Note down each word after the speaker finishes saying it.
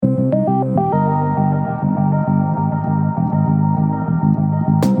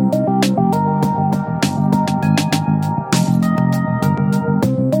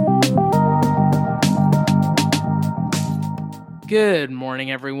Good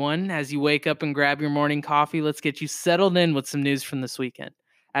morning, everyone. As you wake up and grab your morning coffee, let's get you settled in with some news from this weekend.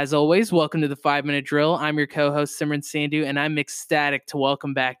 As always, welcome to the 5-Minute Drill. I'm your co-host, Simran Sandhu, and I'm ecstatic to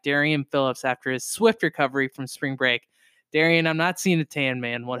welcome back Darian Phillips after his swift recovery from spring break. Darian, I'm not seeing a tan,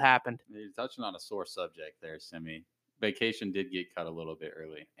 man. What happened? You're touching on a sore subject there, Simi. Vacation did get cut a little bit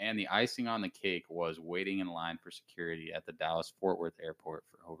early, and the icing on the cake was waiting in line for security at the Dallas-Fort Worth airport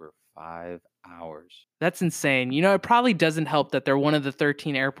for over 5 hours. That's insane. You know, it probably doesn't help that they're one of the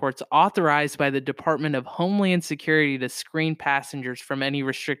 13 airports authorized by the Department of Homeland Security to screen passengers from any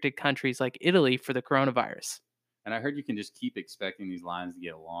restricted countries like Italy for the coronavirus. And I heard you can just keep expecting these lines to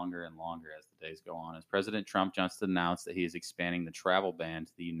get longer and longer as the days go on, as President Trump just announced that he is expanding the travel ban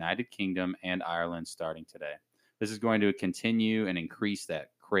to the United Kingdom and Ireland starting today. This is going to continue and increase that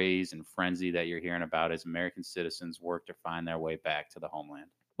craze and frenzy that you're hearing about as American citizens work to find their way back to the homeland.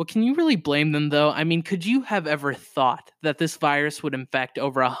 Well, can you really blame them, though? I mean, could you have ever thought that this virus would infect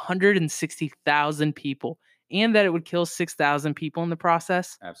over 160,000 people and that it would kill 6,000 people in the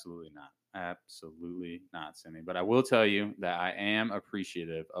process? Absolutely not. Absolutely not, Simi. But I will tell you that I am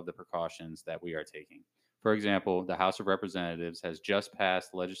appreciative of the precautions that we are taking. For example, the House of Representatives has just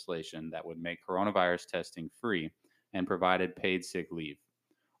passed legislation that would make coronavirus testing free and provided paid sick leave.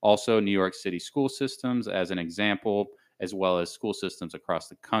 Also, New York City school systems, as an example, as well as school systems across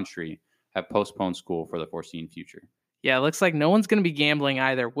the country, have postponed school for the foreseen future. Yeah, it looks like no one's going to be gambling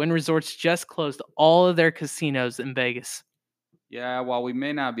either. Wynn Resorts just closed all of their casinos in Vegas. Yeah, while we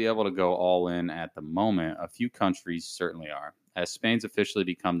may not be able to go all in at the moment, a few countries certainly are, as Spain's officially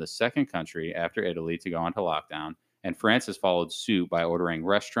become the second country after Italy to go into lockdown, and France has followed suit by ordering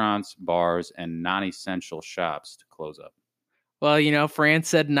restaurants, bars, and non-essential shops to close up. Well, you know, France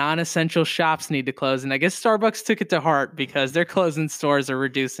said non-essential shops need to close, and I guess Starbucks took it to heart because they're closing stores or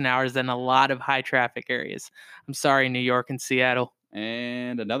reducing hours in a lot of high-traffic areas. I'm sorry, New York and Seattle.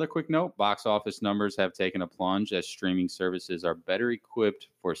 And another quick note, box office numbers have taken a plunge as streaming services are better equipped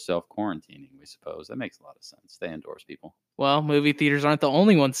for self-quarantining, we suppose. That makes a lot of sense. Stay indoors, people. Well, movie theaters aren't the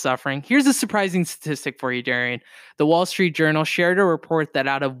only ones suffering. Here's a surprising statistic for you, Darian. The Wall Street Journal shared a report that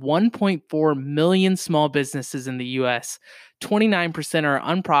out of 1.4 million small businesses in the U.S., 29% are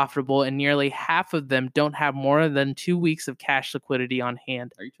unprofitable and nearly half of them don't have more than 2 weeks of cash liquidity on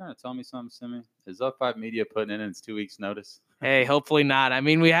hand. Are you trying to tell me something, Simi? Is Up 5 Media putting in its 2 weeks notice? Hey, hopefully not. I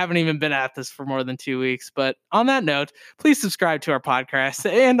mean, we haven't even been at this for more than 2 weeks. But on that note, please subscribe to our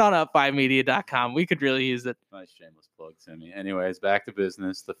podcast and on up5media.com. We could really use it. Nice shameless plug, Timmy. Anyways, back to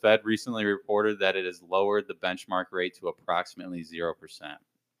business. The Fed recently reported that it has lowered the benchmark rate to approximately 0%.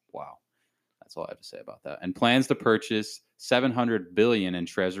 Wow. That's all I have to say about that. And plans to purchase $700 billion in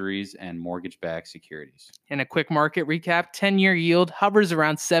treasuries and mortgage-backed securities. In a quick market recap, 10-year yield hovers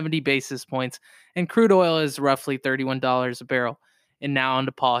around 70 basis points, and crude oil is roughly $31 a barrel. And now on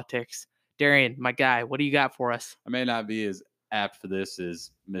to politics. Darian, my guy, what do you got for us? I may not be as apt for this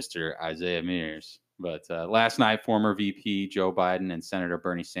as Mr. Isaiah Mears, but last night, former VP Joe Biden and Senator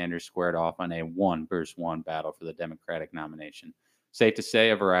Bernie Sanders squared off on a 1-versus-1 battle for the Democratic nomination. Safe to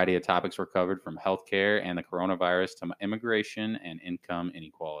say, a variety of topics were covered, from healthcare and the coronavirus to immigration and income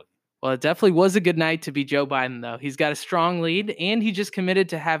inequality. Well, it definitely was a good night to be Joe Biden, though. He's got a strong lead, and he just committed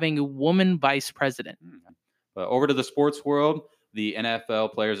to having a woman vice president. But over to the sports world, the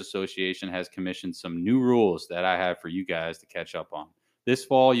NFL Players Association has commissioned some new rules that I have for you guys to catch up on. This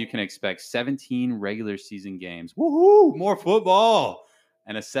fall, you can expect 17 regular season games. Woohoo! More football!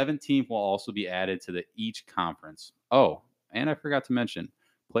 And a 17th will also be added to each conference. Oh, and I forgot to mention,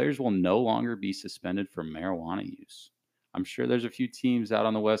 players will no longer be suspended for marijuana use. I'm sure there's a few teams out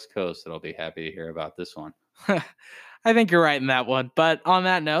on the West Coast that'll be happy to hear about this one. I think you're right in that one. But on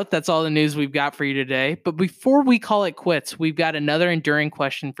that note, that's all the news we've got for you today. But before we call it quits, we've got another enduring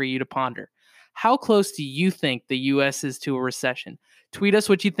question for you to ponder. How close do you think the U.S. is to a recession? Tweet us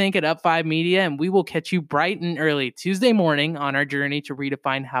what you think at Up5 Media, and we will catch you bright and early Tuesday morning on our journey to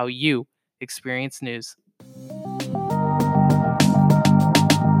redefine how you experience news.